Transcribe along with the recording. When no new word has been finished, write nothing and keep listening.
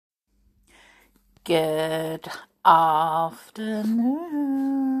Good afternoon.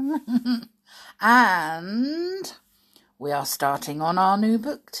 And we are starting on our new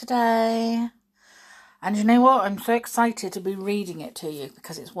book today. And you know what? I'm so excited to be reading it to you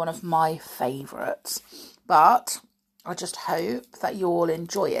because it's one of my favourites. But I just hope that you all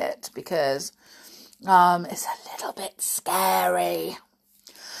enjoy it because it's a little bit scary.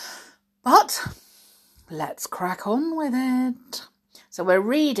 But let's crack on with it. So we're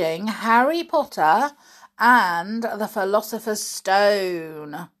reading Harry Potter and the Philosopher's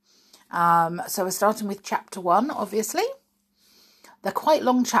Stone. So we're starting with chapter 1, obviously. They're quite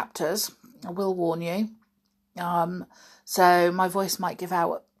long chapters, I will warn you. So my voice might give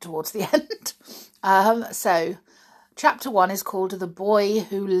out towards the end. So chapter 1 is called The Boy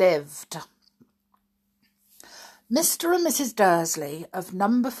Who Lived. Mr. and Mrs. Dursley of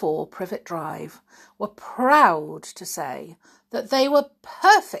number 4 Privet Drive were proud to say that they were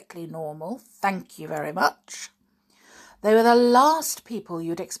perfectly normal, thank you very much. They were the last people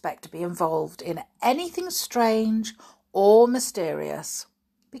you'd expect to be involved in anything strange or mysterious,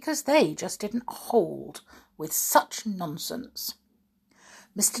 because they just didn't hold with such nonsense.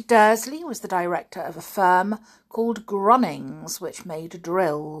 Mr. Dursley was the director of a firm called Grunnings, which made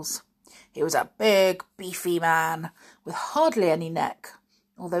drills. He was a big, beefy man with hardly any neck,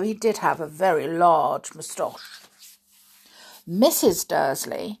 although he did have a very large moustache. Mrs.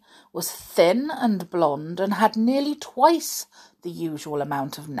 Dursley was thin and blonde and had nearly twice the usual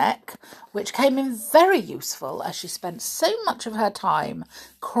amount of neck, which came in very useful as she spent so much of her time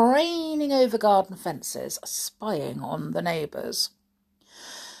craning over garden fences, spying on the neighbours.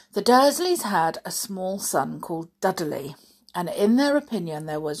 The Dursleys had a small son called Dudley, and in their opinion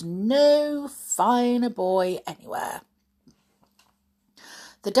there was no finer boy anywhere.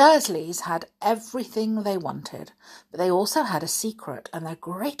 The Dursleys had everything they wanted, but they also had a secret, and their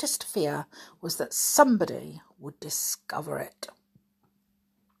greatest fear was that somebody would discover it.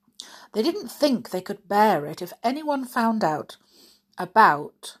 They didn't think they could bear it if anyone found out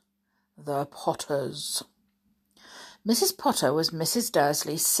about the Potters. Mrs. Potter was Mrs.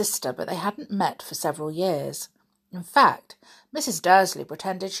 Dursley's sister, but they hadn't met for several years. In fact, Mrs. Dursley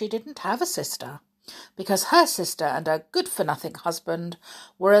pretended she didn't have a sister, because her sister and her good-for-nothing husband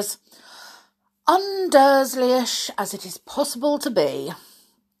were as un-Dursleyish as it is possible to be.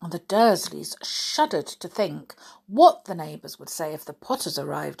 And the Dursleys shuddered to think what the neighbours would say if the Potters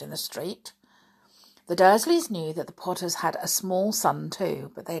arrived in the street. The Dursleys knew that the Potters had a small son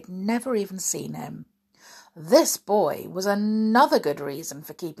too, but they had never even seen him. This boy was another good reason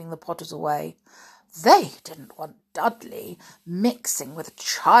for keeping the Potters away. They didn't want Dudley mixing with a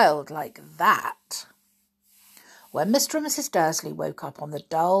child like that. When Mr. and Mrs. Dursley woke up on the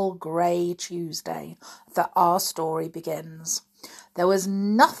dull grey Tuesday that our story begins, there was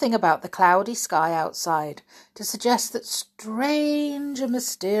nothing about the cloudy sky outside to suggest that strange and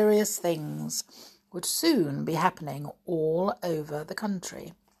mysterious things would soon be happening all over the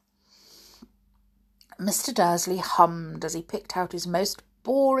country. Mr. Dursley hummed as he picked out his most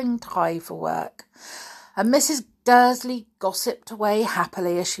boring tie for work, and Mrs. Dursley gossiped away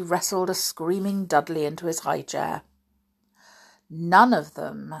happily as she wrestled a screaming Dudley into his high chair. None of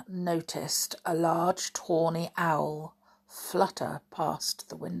them noticed a large tawny owl flutter past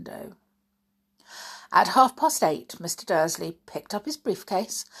the window. At 8:30, Mr. Dursley picked up his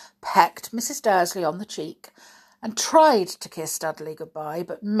briefcase, pecked Mrs. Dursley on the cheek, and tried to kiss Dudley goodbye,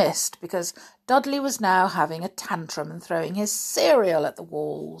 but missed because Dudley was now having a tantrum and throwing his cereal at the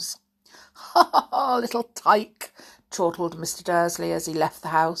walls. "Ha, ha, ha, little tyke," chortled Mr. Dursley as he left the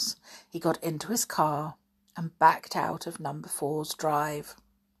house. He got into his car and backed out of number 4's drive.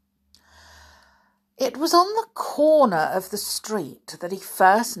 It was on the corner of the street that he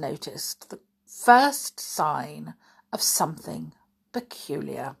first noticed the first sign of something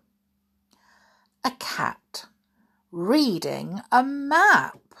peculiar. A cat reading a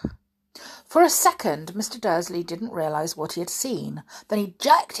map. For a second, Mr. Dursley didn't realise what he had seen. Then he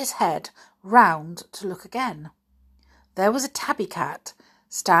jerked his head round to look again. There was a tabby cat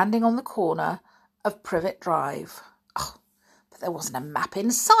standing on the corner of Privet Drive. Oh, but there wasn't a map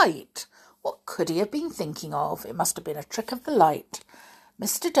in sight. What could he have been thinking of? It must have been a trick of the light.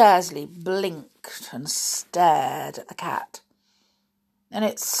 Mr. Dursley blinked and stared at the cat, and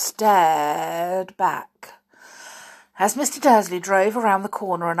it stared back. As Mr. Dursley drove around the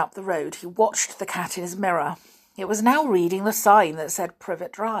corner and up the road, he watched the cat in his mirror. It was now reading the sign that said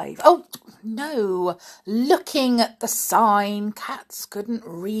Privet Drive. Oh, no, looking at the sign. Cats couldn't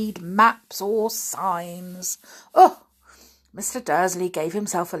read maps or signs. Oh, Mr. Dursley gave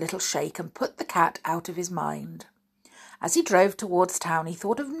himself a little shake and put the cat out of his mind. As he drove towards town, he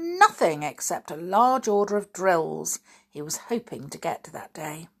thought of nothing except a large order of drills he was hoping to get that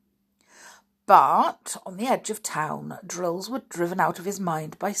day. But on the edge of town, drills were driven out of his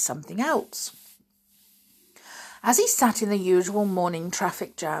mind by something else. As he sat in the usual morning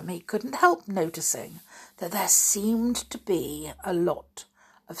traffic jam, he couldn't help noticing that there seemed to be a lot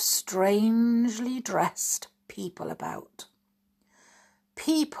of strangely dressed people about.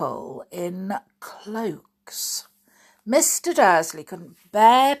 People in cloaks. Mr. Dursley couldn't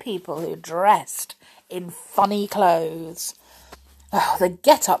bear people who dressed in funny clothes. Oh, the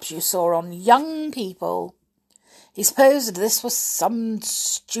get-ups you saw on young people. He supposed this was some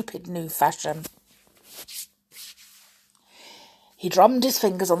stupid new fashion. He drummed his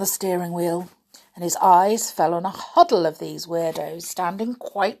fingers on the steering wheel, and his eyes fell on a huddle of these weirdos standing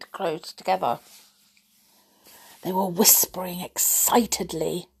quite close together. They were whispering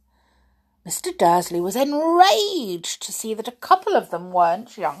excitedly. Mr. Dursley was enraged to see that a couple of them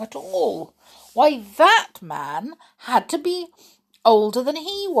weren't young at all. Why, that man had to be older than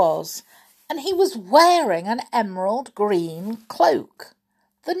he was, and he was wearing an emerald green cloak.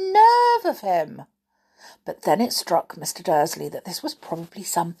 The nerve of him! But then it struck Mr. Dursley that this was probably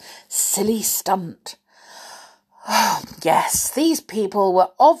some silly stunt. Oh, yes, these people were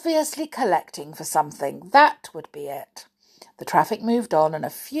obviously collecting for something. That would be it. The traffic moved on, and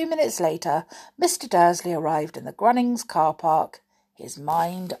a few minutes later, Mr. Dursley arrived in the Grunnings car park, his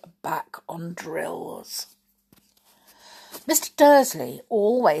mind back on drills. Mr. Dursley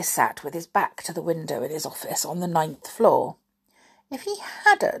always sat with his back to the window in his office on the 9th floor. If he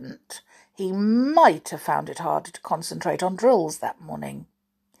hadn't, he might have found it harder to concentrate on drills that morning.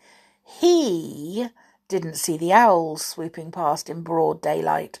 He didn't see the owls swooping past in broad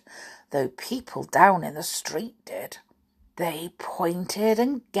daylight, though people down in the street did. They pointed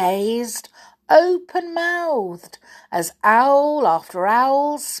and gazed, open-mouthed, as owl after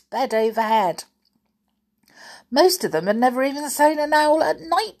owl sped overhead. Most of them had never even seen an owl at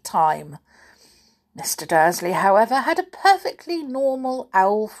night-time. Mr. Dursley, however, had a perfectly normal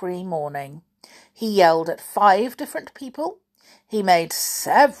owl-free morning. He yelled at 5 different people. He made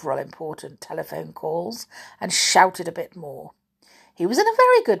several important telephone calls and shouted a bit more. He was in a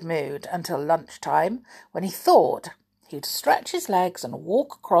very good mood until lunchtime, when he thought he'd stretch his legs and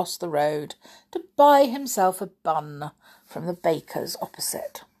walk across the road to buy himself a bun from the baker's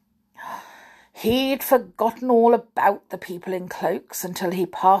opposite. He'd forgotten all about the people in cloaks until he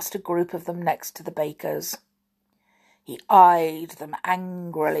passed a group of them next to the baker's. He eyed them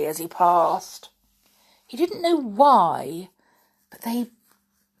angrily as he passed. He didn't know why, but they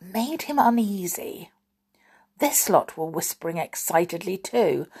made him uneasy. This lot were whispering excitedly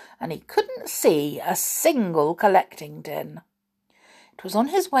too, and he couldn't see a single collecting tin. It was on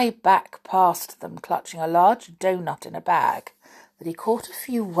his way back past them, clutching a large doughnut in a bag, that he caught a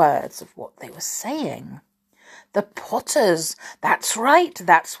few words of what they were saying. The Potters! That's right,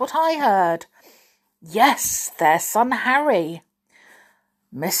 that's what I heard. Yes, their son Harry.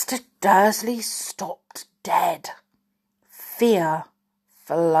 Mr. Dursley stopped dead. Fear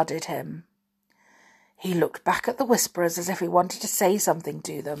flooded him. He looked back at the whisperers as if he wanted to say something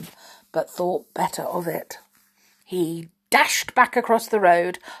to them, but thought better of it. He dashed back across the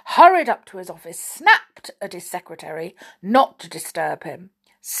road, hurried up to his office, snapped at his secretary not to disturb him,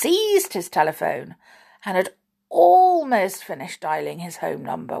 seized his telephone, and had almost finished dialing his home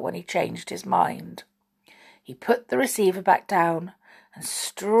number when he changed his mind. He put the receiver back down and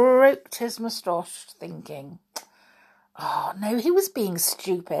stroked his moustache, thinking, oh, no, he was being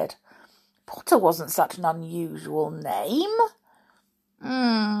stupid. Potter wasn't such an unusual name.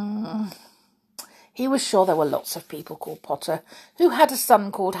 He was sure there were lots of people called Potter who had a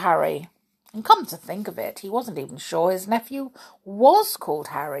son called Harry. And come to think of it, he wasn't even sure his nephew was called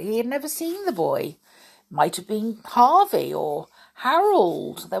Harry. He had never seen the boy. Might have been Harvey or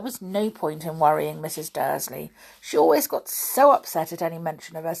Harold. There was no point in worrying Mrs. Dursley. She always got so upset at any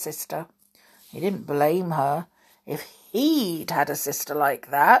mention of her sister. He didn't blame her if he'd had a sister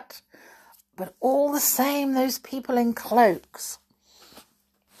like that. But all the same, those people in cloaks.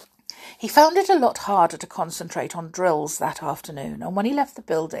 He found it a lot harder to concentrate on drills that afternoon, and when he left the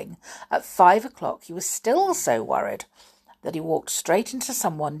building at 5 o'clock, he was still so worried that he walked straight into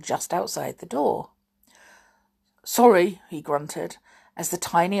someone just outside the door. "Sorry," he grunted, as the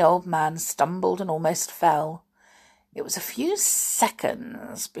tiny old man stumbled and almost fell. It was a few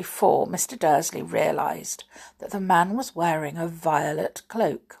seconds before Mr. Dursley realised that the man was wearing a violet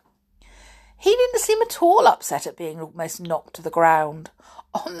cloak. He didn't seem at all upset at being almost knocked to the ground.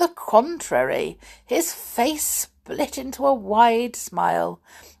 On the contrary, his face split into a wide smile,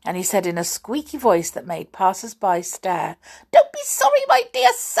 and he said in a squeaky voice that made passers-by stare, "Don't be sorry, my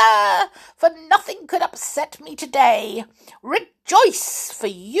dear sir, for nothing could upset me today. Rejoice, for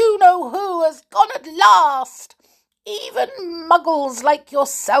you know who has gone at last. Even muggles like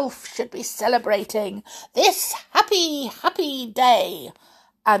yourself should be celebrating this happy, happy day."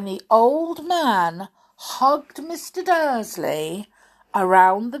 And the old man hugged Mr. Dursley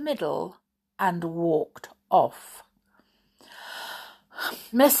around the middle and walked off.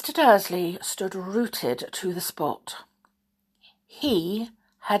 Mr. Dursley stood rooted to the spot. He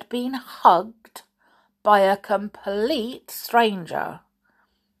had been hugged by a complete stranger.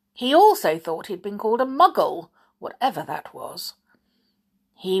 He also thought he'd been called a muggle, whatever that was.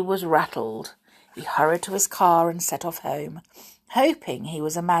 He was rattled. He hurried to his car and set off home, hoping he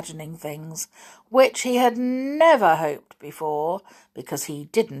was imagining things which he had never hoped before, because he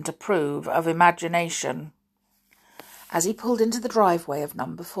didn't approve of imagination. As he pulled into the driveway of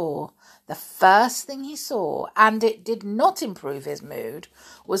number 4, the first thing he saw, and it did not improve his mood,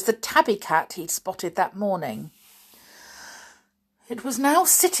 was the tabby cat he'd spotted that morning. It was now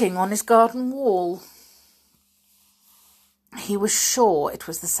sitting on his garden wall. He was sure it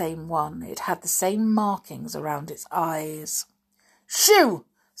was the same one. It had the same markings around its eyes. "Shoo!"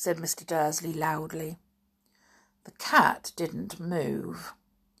 said Mr. Dursley loudly. The cat didn't move.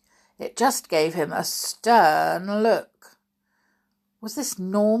 It just gave him a stern look. Was this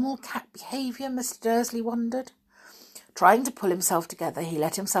normal cat behaviour, Mr. Dursley wondered? Trying to pull himself together, he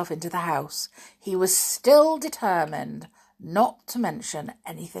let himself into the house. He was still determined not to mention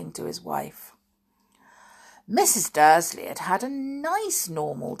anything to his wife. Mrs. Dursley had had a nice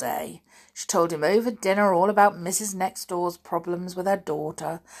normal day. She told him over dinner all about Mrs. Next Door's problems with her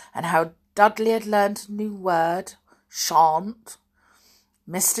daughter and how Dudley had learnt a new word, shan't.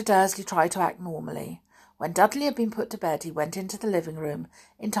 Mr. Dursley tried to act normally. When Dudley had been put to bed, he went into the living room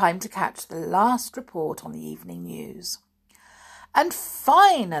in time to catch the last report on the evening news. And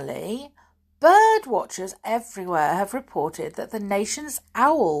finally, bird watchers everywhere have reported that the nation's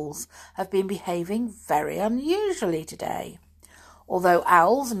owls have been behaving very unusually today. Although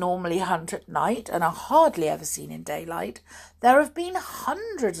owls normally hunt at night and are hardly ever seen in daylight, there have been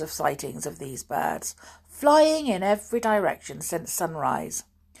hundreds of sightings of these birds, flying in every direction since sunrise.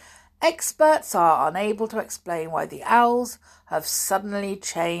 Experts are unable to explain why the owls have suddenly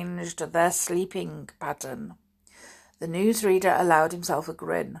changed their sleeping pattern. The newsreader allowed himself a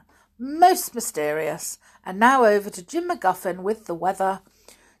grin. Most mysterious. And now over to Jim McGuffin with the weather.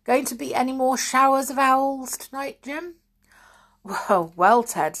 Going to be any more showers of owls tonight, Jim? Well,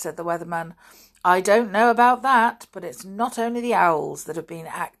 Ted, said the weatherman, I don't know about that, but it's not only the owls that have been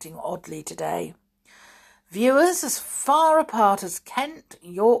acting oddly today. Viewers as far apart as Kent,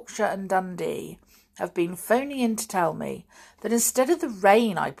 Yorkshire and Dundee have been phoning in to tell me that instead of the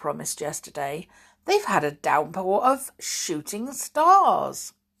rain I promised yesterday, they've had a downpour of shooting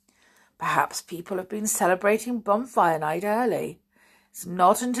stars. Perhaps people have been celebrating bonfire night early. It's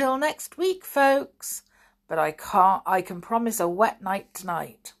not until next week, folks, but I can promise a wet night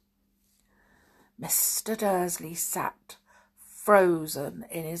tonight. Mr. Dursley sat frozen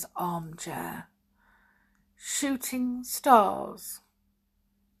in his armchair. Shooting stars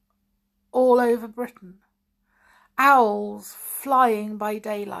all over Britain. Owls flying by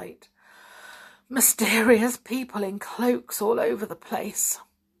daylight. Mysterious people in cloaks all over the place.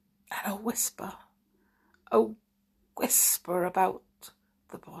 And a whisper about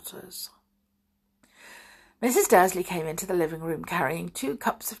the Potters. Mrs. Dursley came into the living room carrying 2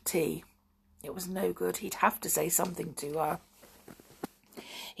 cups of tea. It was no good. He'd have to say something to her.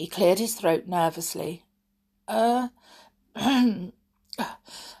 He cleared his throat nervously.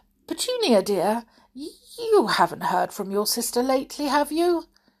 Petunia, dear, you haven't heard from your sister lately, have you?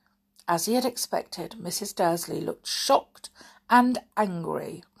 As he had expected, Mrs. Dursley looked shocked and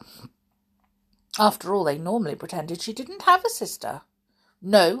angry. After all, they normally pretended she didn't have a sister.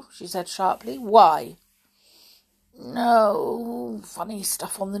 No, she said sharply. Why? No, funny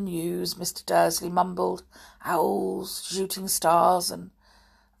stuff on the news, Mr. Dursley mumbled. Owls, shooting stars, and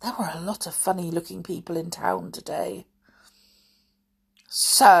there were a lot of funny-looking people in town today.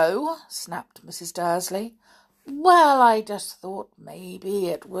 So, snapped Mrs. Dursley. Well, I just thought maybe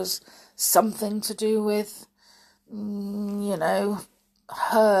it was something to do with,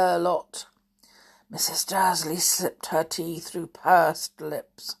 her lot. Mrs. Dursley sipped her tea through pursed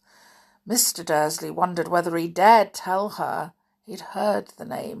lips. Mr. Dursley wondered whether he dared tell her he'd heard the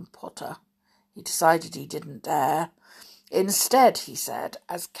name Potter. He decided he didn't dare. Instead, he said,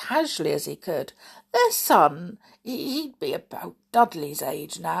 as casually as he could, their son, he'd be about Dudley's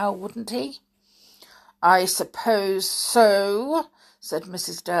age now, wouldn't he? I suppose so, said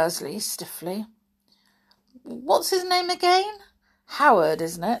Mrs. Dursley stiffly. What's his name again? Howard,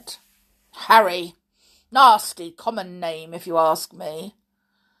 isn't it? Harry. Nasty common name, if you ask me.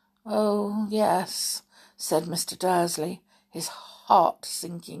 Oh, yes, said Mr. Dursley, his heart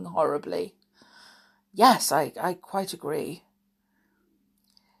sinking horribly. Yes, I quite agree.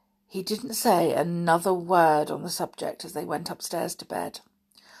 He didn't say another word on the subject as they went upstairs to bed.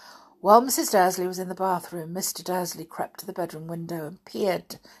 While Mrs. Dursley was in the bathroom, Mr. Dursley crept to the bedroom window and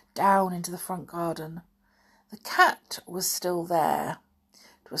peered down into the front garden. The cat was still there.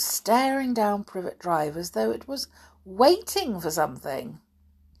 It was staring down Privet Drive as though it was waiting for something.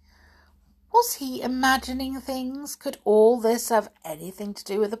 Was he imagining things? Could all this have anything to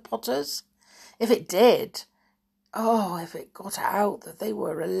do with the Potters? If it did, if it got out that they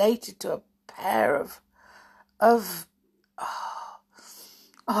were related to a pair of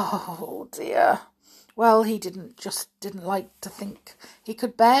oh dear. Well, he didn't like to think he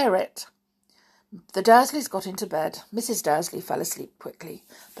could bear it. The Dursleys got into bed. Mrs. Dursley fell asleep quickly,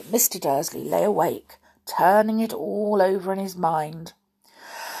 but Mr. Dursley lay awake, turning it all over in his mind.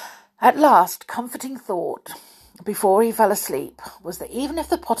 At last, comforting thought, before he fell asleep, was that even if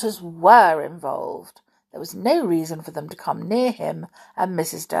the Potters were involved, there was no reason for them to come near him and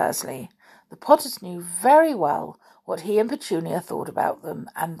Mrs. Dursley. The Potters knew very well what he and Petunia thought about them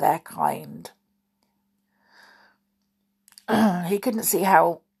and their kind. He couldn't see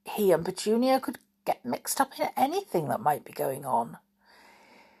how he and Petunia could get mixed up in anything that might be going on.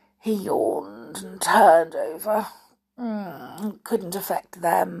 He yawned and turned over. Couldn't affect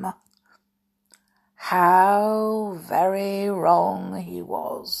them. How very wrong he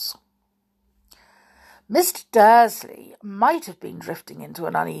was. Mr. Dursley might have been drifting into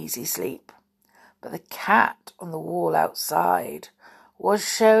an uneasy sleep, but the cat on the wall outside was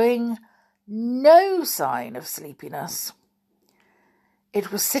showing no sign of sleepiness.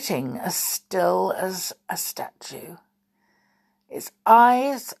 It was sitting as still as a statue, its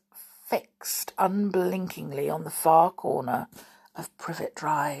eyes fixed unblinkingly on the far corner of Privet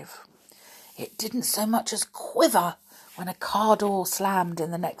Drive. It didn't so much as quiver when a car door slammed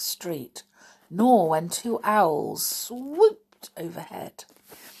in the next street, nor when two owls swooped overhead.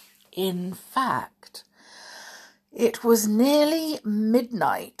 In fact, it was nearly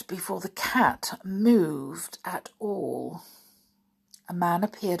midnight before the cat moved at all. A man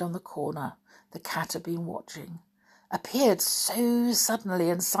appeared on the corner the cat had been watching. Appeared so suddenly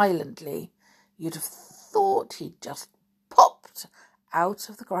and silently, you'd have thought he'd just popped out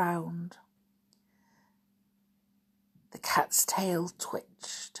of the ground. The cat's tail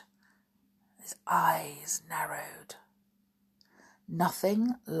twitched. His eyes narrowed.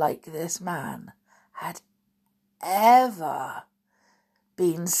 Nothing like this man had ever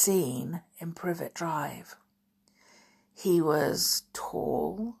been seen in Privet Drive. He was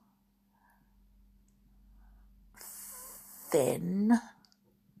tall, thin,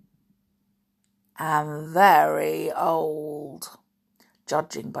 and very old,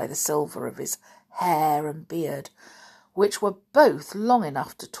 judging by the silver of his hair and beard, which were both long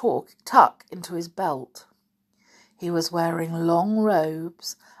enough to tuck into his belt. He was wearing long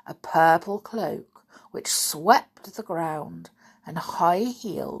robes, a purple cloak which swept the ground, and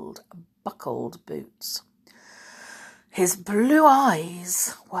high-heeled, buckled boots. His blue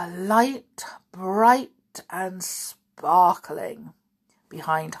eyes were light, bright, and sparkling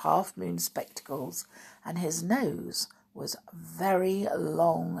behind half-moon spectacles, and his nose was very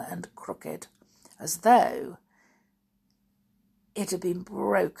long and crooked, as though it had been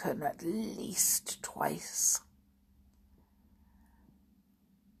broken at least twice.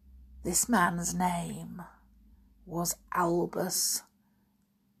 This man's name was Albus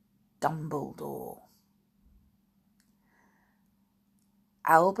Dumbledore.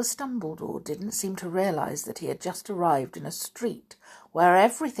 Albus Dumbledore didn't seem to realise that he had just arrived in a street where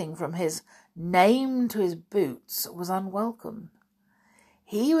everything from his name to his boots was unwelcome.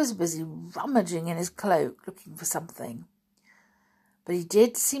 He was busy rummaging in his cloak looking for something, but he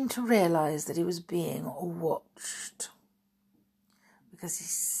did seem to realise that he was being watched, because he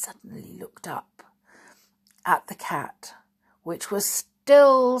suddenly looked up at the cat, which was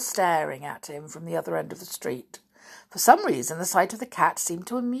still staring at him from the other end of the street. For some reason, the sight of the cat seemed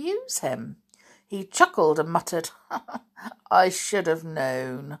to amuse him. He chuckled and muttered, "I should have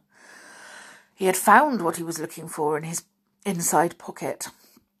known." He had found what he was looking for in his inside pocket.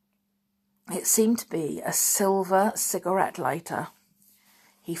 It seemed to be a silver cigarette lighter.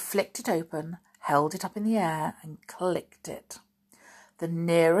 He flicked it open, held it up in the air, and clicked it. The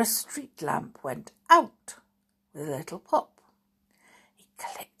nearest street lamp went out with a little pop. He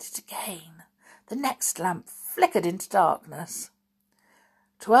clicked it again. The next lamp flickered into darkness.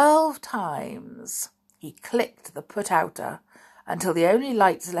 12 times he clicked the put-outer until the only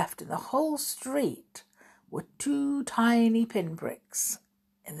lights left in the whole street were 2 tiny pinpricks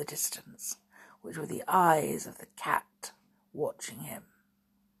in the distance, which were the eyes of the cat watching him.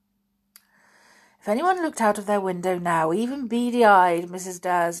 If anyone looked out of their window now, even beady-eyed Mrs.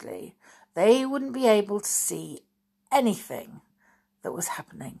 Dursley, they wouldn't be able to see anything that was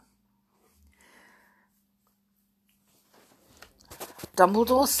happening.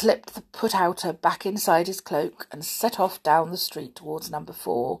 Dumbledore slipped the put-outer back inside his cloak and set off down the street towards number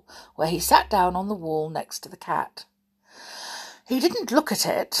 4, where he sat down on the wall next to the cat. He didn't look at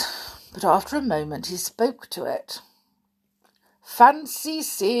it, but after a moment he spoke to it. "Fancy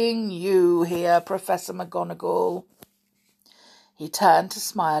seeing you here, Professor McGonagall." He turned to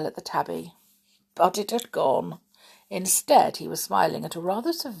smile at the tabby, but it had gone. Instead, he was smiling at a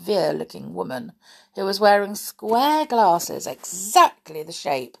rather severe-looking woman who was wearing square glasses exactly the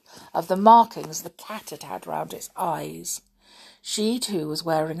shape of the markings the cat had had round its eyes. She, too, was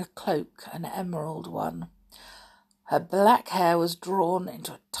wearing a cloak, an emerald one. Her black hair was drawn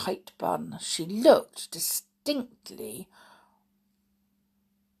into a tight bun. She looked distinctly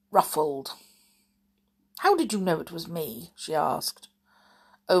ruffled. "How did you know it was me?" she asked.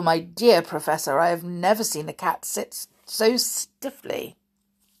 "Oh, my dear Professor, I have never seen a cat sit so stiffly."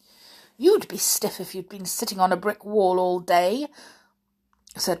 "You'd be stiff if you'd been sitting on a brick wall all day,"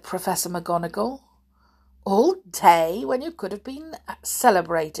 said Professor McGonagall. "All day, when you could have been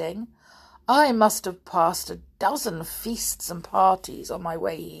celebrating? I must have passed a dozen feasts and parties on my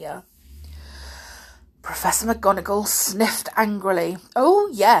way here." Professor McGonagall sniffed angrily. "Oh,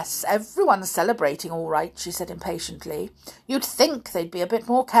 yes, everyone's celebrating all right," she said impatiently. "You'd think they'd be a bit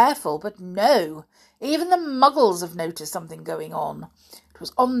more careful, but no. Even the Muggles have noticed something going on. It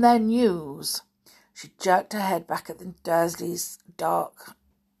was on their news." She jerked her head back at the Dursleys' dark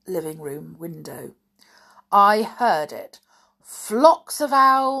living room window. "I heard it. Flocks of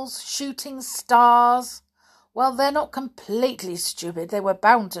owls, shooting stars. Well, they're not completely stupid. They were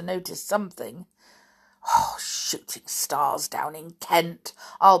bound to notice something. Oh, shooting stars down in Kent.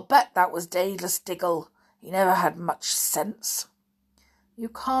 I'll bet that was Daedalus Diggle. He never had much sense." "You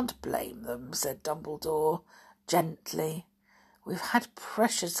can't blame them," said Dumbledore gently. "We've had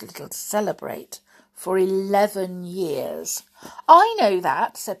precious little to celebrate for 11 years. "I know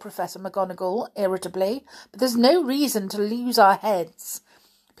that," said Professor McGonagall irritably, "but there's no reason to lose our heads.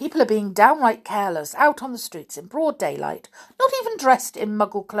 People are being downright careless, out on the streets in broad daylight, not even dressed in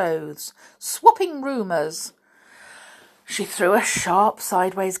Muggle clothes, swapping rumours." She threw a sharp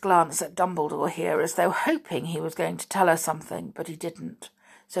sideways glance at Dumbledore here, as though hoping he was going to tell her something, but he didn't.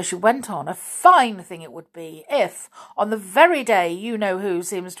 So she went on. "A fine thing it would be if, on the very day you-know-who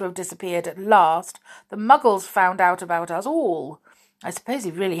seems to have disappeared at last, the Muggles found out about us all. I suppose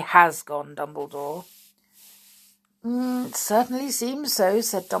he really has gone, Dumbledore." "It certainly seems so,"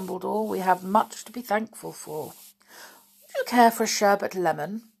 said Dumbledore. "We have much to be thankful for. Would you care for a sherbet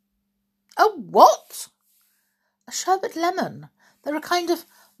lemon?" "A what?" "A sherbet lemon. They're a kind of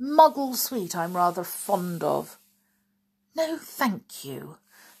Muggle sweet I'm rather fond of." "No, thank you,"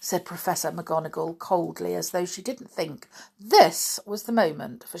 said Professor McGonagall coldly, as though she didn't think this was the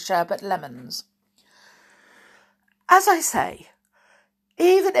moment for sherbet lemons. "As I say,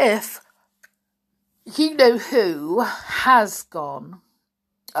 even if you-know-who has gone—"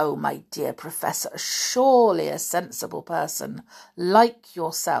 "Oh, my dear Professor, surely a sensible person like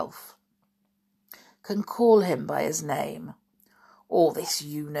yourself can call him by his name. All this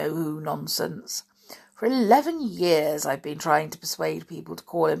you-know-who nonsense. For 11 years I've been trying to persuade people to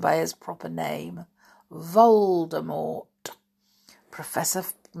call him by his proper name. Voldemort." Professor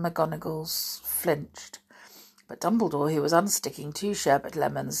McGonagall flinched, but Dumbledore, who was unsticking 2 sherbet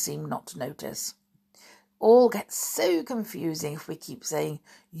lemons, seemed not to notice. "All gets so confusing if we keep saying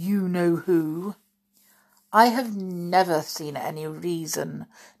you-know-who. I have never seen any reason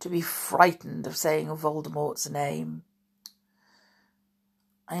to be frightened of saying Voldemort's name."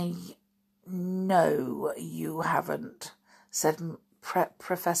 "I know you haven't," said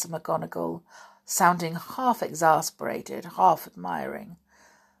Professor McGonagall, sounding half exasperated, half admiring.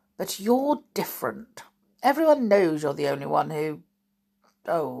 "But you're different. Everyone knows you're the only one who—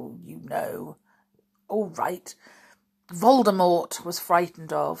 oh, you know. All right. Voldemort was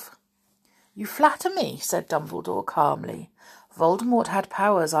frightened of." "You flatter me," said Dumbledore calmly. "Voldemort had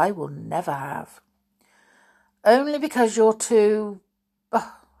powers I will never have." "Only because you're too,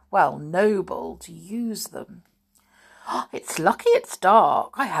 noble to use them." "It's lucky it's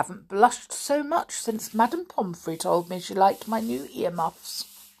dark. I haven't blushed so much since Madame Pomfrey told me she liked my new earmuffs."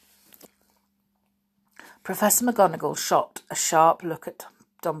 Professor McGonagall shot a sharp look at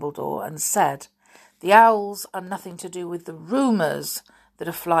Dumbledore and said, "The owls are nothing to do with the rumours that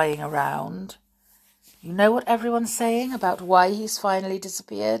are flying around. You know what everyone's saying about why he's finally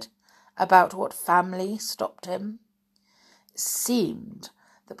disappeared? About what family stopped him?" It seemed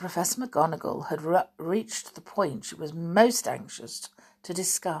that Professor McGonagall had reached the point she was most anxious to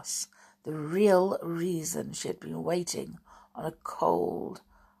discuss, the real reason she had been waiting on a cold,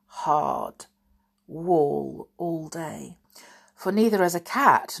 hard wall all day. For neither as a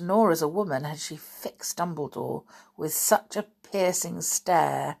cat nor as a woman had she fixed Dumbledore with such a piercing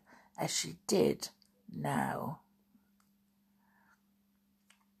stare as she did now.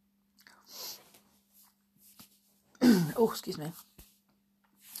 Excuse me.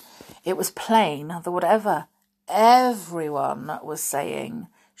 It was plain that whatever everyone was saying,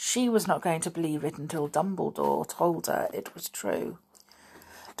 she was not going to believe it until Dumbledore told her it was true.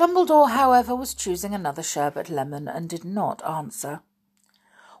 Dumbledore, however, was choosing another sherbet lemon and did not answer.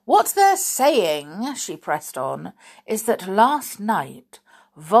 "What they're saying," she pressed on, "is that last night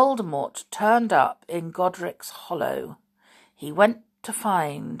Voldemort turned up in Godric's Hollow. He went to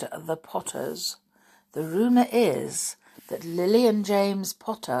find the Potters. The rumour is that Lily and James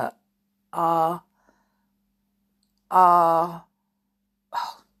Potter that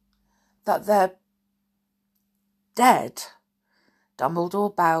they're dead."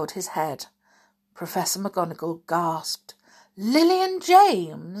 Dumbledore bowed his head. Professor McGonagall gasped. "Lily and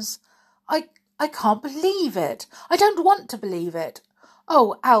James? I can't believe it. I don't want to believe it.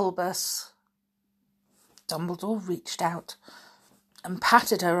 Oh, Albus." Dumbledore reached out and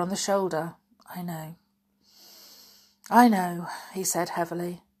patted her on the shoulder. I know, he said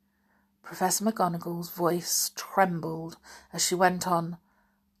heavily. Professor McGonagall's voice trembled as she went on.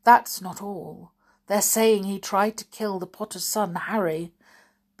 "That's not all. They're saying he tried to kill the Potter's son, Harry,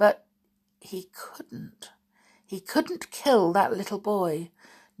 but he couldn't. He couldn't kill that little boy.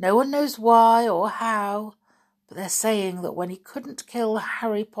 No one knows why or how, but they're saying that when he couldn't kill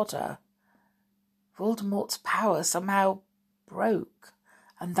Harry Potter, Voldemort's power somehow broke,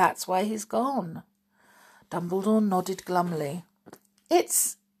 and that's why he's gone." Dumbledore nodded glumly.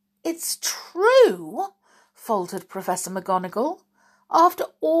 It's true," faltered Professor McGonagall. "After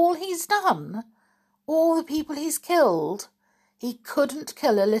all he's done, all the people he's killed, he couldn't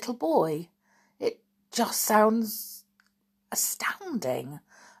kill a little boy. It just sounds astounding,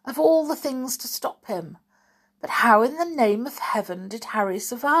 of all the things to stop him. But how in the name of heaven did Harry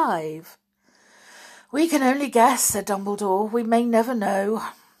survive?" "We can only guess," said Dumbledore. "We may never know."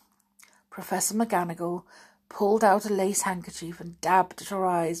 Professor McGonagall pulled out a lace handkerchief and dabbed at her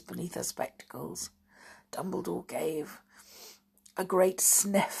eyes beneath her spectacles. Dumbledore gave a great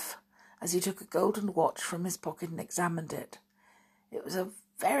sniff as he took a golden watch from his pocket and examined it. It was a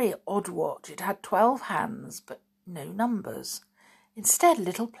very odd watch. It had 12 hands, but no numbers. Instead,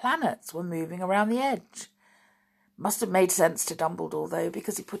 little planets were moving around the edge. Must have made sense to Dumbledore, though,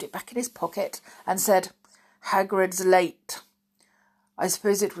 because he put it back in his pocket and said, "Hagrid's late. I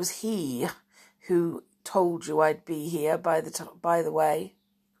suppose it was he who told you I'd be here, by the way."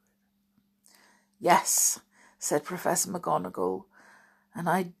 "Yes," said Professor McGonagall, "and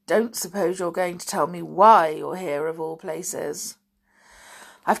I don't suppose you're going to tell me why you're here, of all places."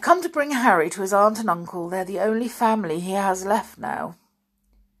 "I've come to bring Harry to his aunt and uncle. They're the only family he has left now."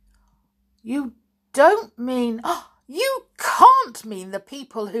 "You don't mean... you can't mean the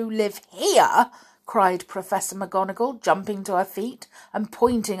people who live here!" cried Professor McGonagall, jumping to her feet and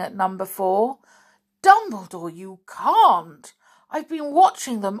pointing at number 4. "Dumbledore, you can't. I've been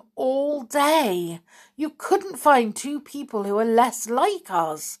watching them all day. You couldn't find 2 people who are less like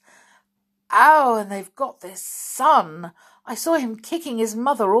us. Oh, and they've got this son. I saw him kicking his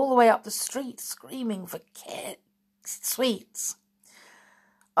mother all the way up the street, screaming for sweets.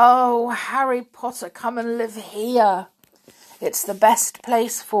 Oh, Harry Potter, come and live here." "It's the best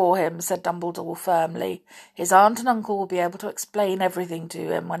place for him," said Dumbledore firmly. "His aunt and uncle will be able to explain everything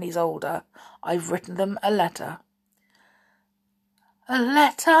to him when he's older. I've written them a letter." "A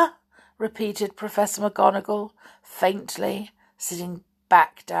letter?" repeated Professor McGonagall, faintly, sitting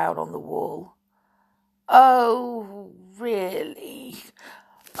back down on the wall. "Oh, really?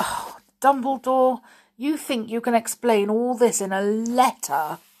 Oh, Dumbledore, you think you can explain all this in a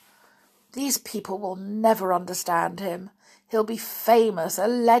letter? These people will never understand him. He'll be famous, a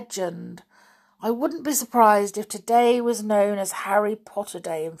legend. I wouldn't be surprised if today was known as Harry Potter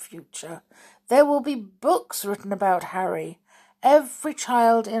Day in future. There will be books written about Harry. Every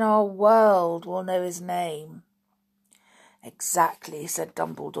child in our world will know his name." "Exactly," said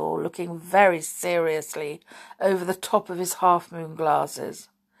Dumbledore, looking very seriously over the top of his half-moon glasses.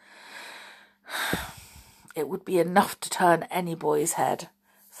 It would be enough to turn any boy's head.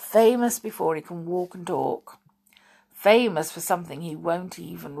 Famous before he can walk and talk. Famous for something he won't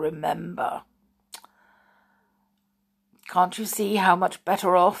even remember. Can't you see how much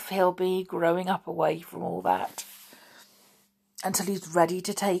better off he'll be growing up away from all that? Until he's ready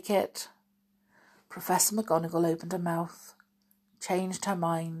to take it. Professor McGonagall opened her mouth, changed her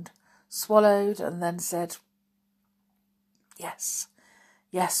mind, swallowed, and then said, Yes,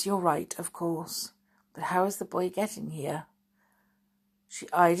 you're right, of course. But how is the boy getting here? She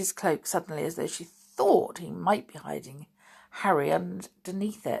eyed his cloak suddenly as though she thought he might be hiding Harry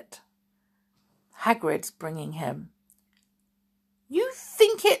underneath it. Hagrid's bringing him. You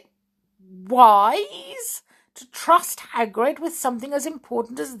think it wise to trust Hagrid with something as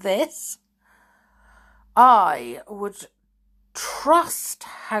important as this? I would trust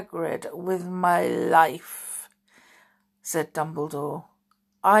Hagrid with my life, said Dumbledore.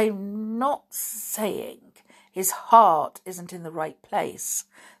 I'm not saying his heart isn't in the right place,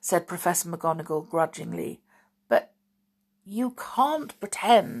 said Professor McGonagall grudgingly, but you can't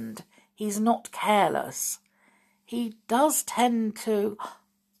pretend he's not careless. He does tend to...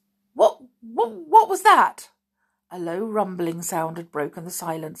 What was that? A low rumbling sound had broken the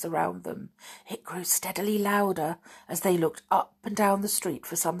silence around them. It grew steadily louder as they looked up and down the street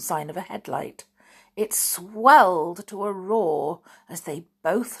for some sign of a headlight. It swelled to a roar as they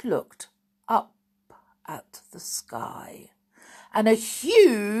both looked up at the sky. And a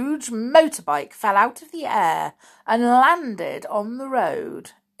huge motorbike fell out of the air and landed on the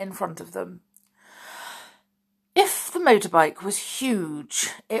road in front of them. If the motorbike was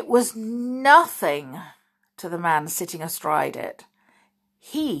huge, it was nothing to the man sitting astride it.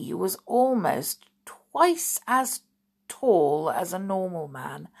 He was almost twice as tall as a normal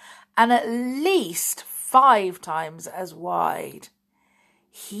man, and at least 5 times as wide.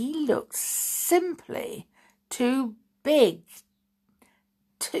 He looked simply too big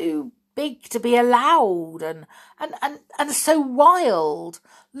to be allowed, and so wild.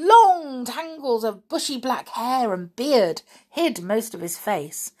 Long tangles of bushy black hair and beard hid most of his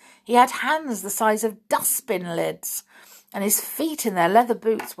face. He had hands the size of dustbin lids, and his feet in their leather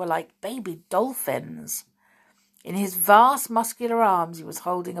boots were like baby dolphins. In his vast muscular arms he was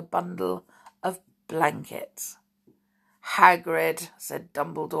holding a bundle of blankets. Hagrid, said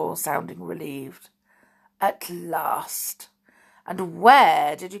Dumbledore, sounding relieved. At last. And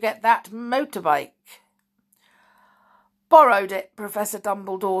where did you get that motorbike? Borrowed it, Professor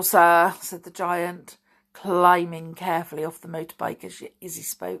Dumbledore, sir, said the giant, climbing carefully off the motorbike as he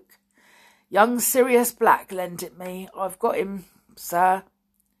spoke. Young Sirius Black lent it me. I've got him, sir.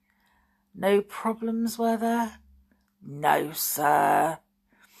 No problems, were there? No, sir.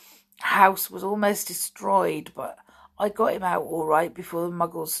 House was almost destroyed, but I got him out all right before the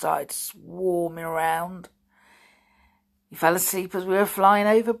muggles started swarming around. He fell asleep as we were flying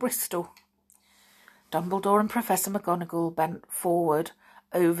over Bristol. Dumbledore and Professor McGonagall bent forward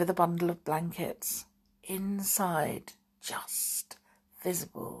over the bundle of blankets. Inside, just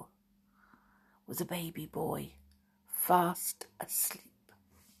visible, was a baby boy, fast asleep.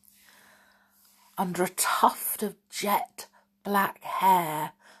 Under a tuft of jet black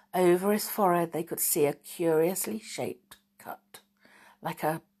hair over his forehead they could see a curiously shaped cut, like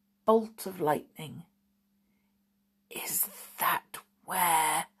a bolt of lightning. Is that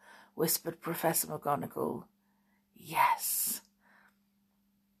where? Whispered Professor McGonagall. Yes,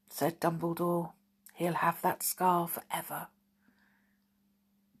 said Dumbledore. He'll have that scar forever.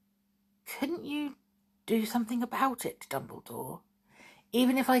 Couldn't you do something about it, Dumbledore?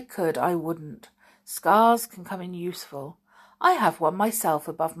 Even if I could, I wouldn't. Scars can come in useful. I have one myself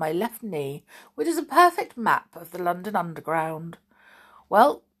above my left knee, which is a perfect map of the London Underground.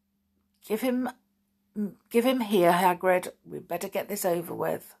 Well, give him here, Hagrid. We'd better get this over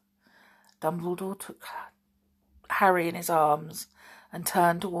with. Dumbledore took Harry in his arms and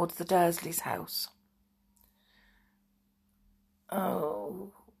turned towards the Dursleys' house.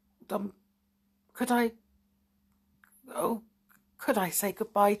 Could I say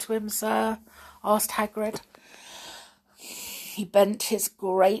goodbye to him, sir? Asked Hagrid. He bent his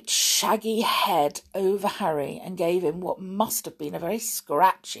great shaggy head over Harry and gave him what must have been a very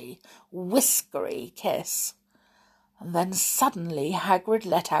scratchy, whiskery kiss. And then suddenly Hagrid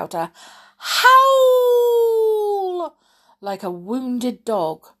let out a howl like a wounded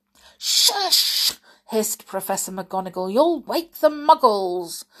dog. Shush! Hissed Professor McGonagall. You'll wake the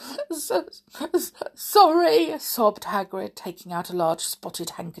muggles. Sorry, sobbed Hagrid, taking out a large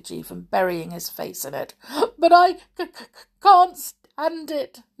spotted handkerchief and burying his face in it. But I can't stand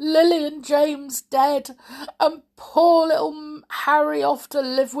it. Lily and James dead, and poor little Harry off to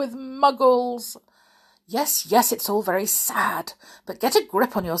live with muggles. Yes, yes, it's all very sad, but get a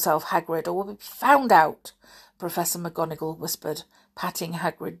grip on yourself, Hagrid, or we'll be found out, Professor McGonagall whispered, patting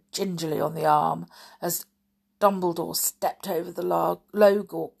Hagrid gingerly on the arm as Dumbledore stepped over the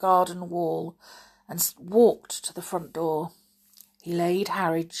low garden wall and walked to the front door. He laid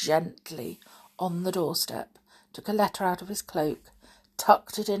Harry gently on the doorstep, took a letter out of his cloak,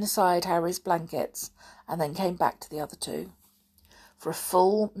 tucked it inside Harry's blankets, and then came back to the other two. For a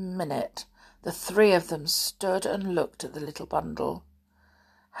full minute, the three of them stood and looked at the little bundle.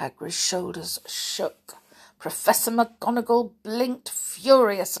 Hagrid's shoulders shook. Professor McGonagall blinked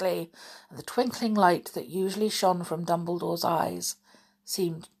furiously, and the twinkling light that usually shone from Dumbledore's eyes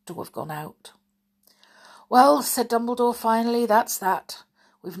seemed to have gone out. Well, said Dumbledore finally, that's that.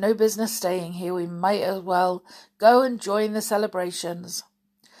 We've no business staying here. We might as well go and join the celebrations.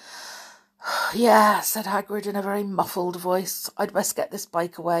 Yeah, said Hagrid in a very muffled voice. I'd best get this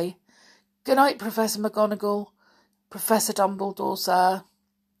bike away. Good night, Professor McGonagall. Professor Dumbledore, sir.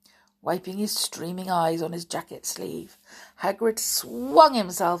 Wiping his streaming eyes on his jacket sleeve, Hagrid swung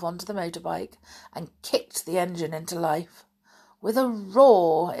himself onto the motorbike and kicked the engine into life. With a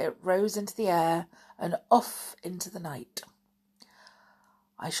roar, it rose into the air and off into the night.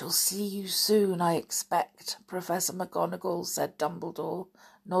 I shall see you soon, I expect, Professor McGonagall, said Dumbledore,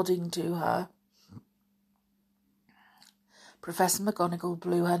 nodding to her. Professor McGonagall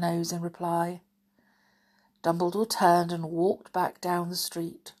blew her nose in reply. Dumbledore turned and walked back down the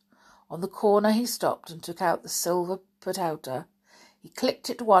street. On the corner he stopped and took out the silver put-outer. He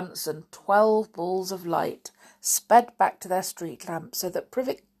clicked it once and 12 balls of light sped back to their street lamp so that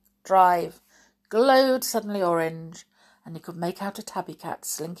Privet Drive glowed suddenly orange, and he could make out a tabby cat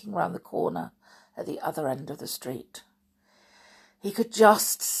slinking round the corner at the other end of the street. He could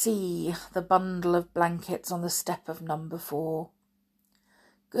just see the bundle of blankets on the step of number 4.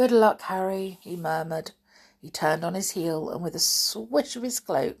 Good luck, Harry, he murmured. He turned on his heel, and with a swish of his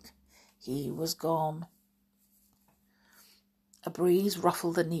cloak, he was gone. A breeze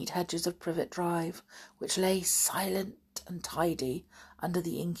ruffled the neat hedges of Privet Drive, which lay silent and tidy under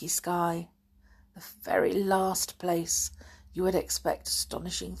the inky sky, the very last place you would expect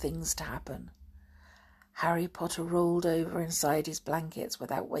astonishing things to happen. Harry Potter rolled over inside his blankets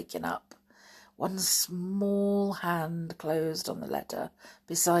without waking up. One small hand closed on the letter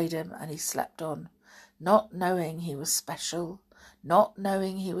beside him, and he slept on, not knowing he was special, not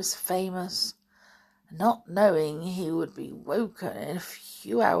knowing he was famous, not knowing he would be woken in a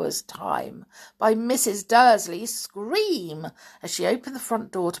few hours' time by Mrs. Dursley's scream as she opened the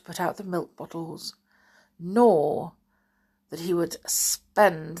front door to put out the milk bottles, nor that he would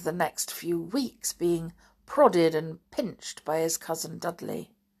spend the next few weeks being prodded and pinched by his cousin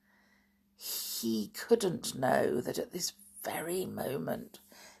Dudley. He couldn't know that at this very moment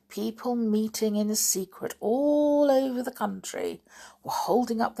people meeting in secret all over the country were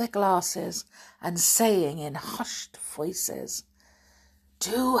holding up their glasses and saying in hushed voices,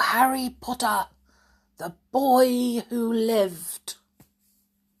 "To Harry Potter, the boy who lived."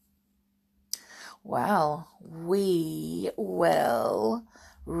 Well, we will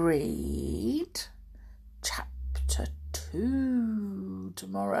read chapter 2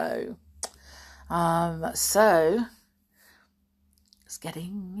 tomorrow. So it's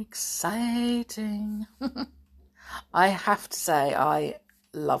getting exciting. I have to say I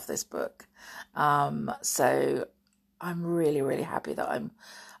love this book. So I'm really, really happy that I'm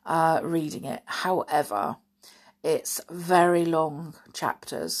reading it. However, it's very long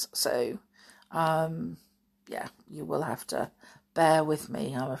chapters, so yeah, you will have to bear with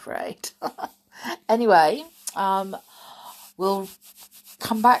me, I'm afraid. Anyway, we'll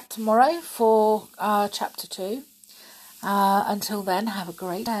come back tomorrow for chapter 2. Until then, have a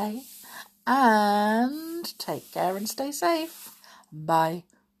great day and take care and stay safe. Bye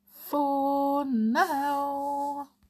for now.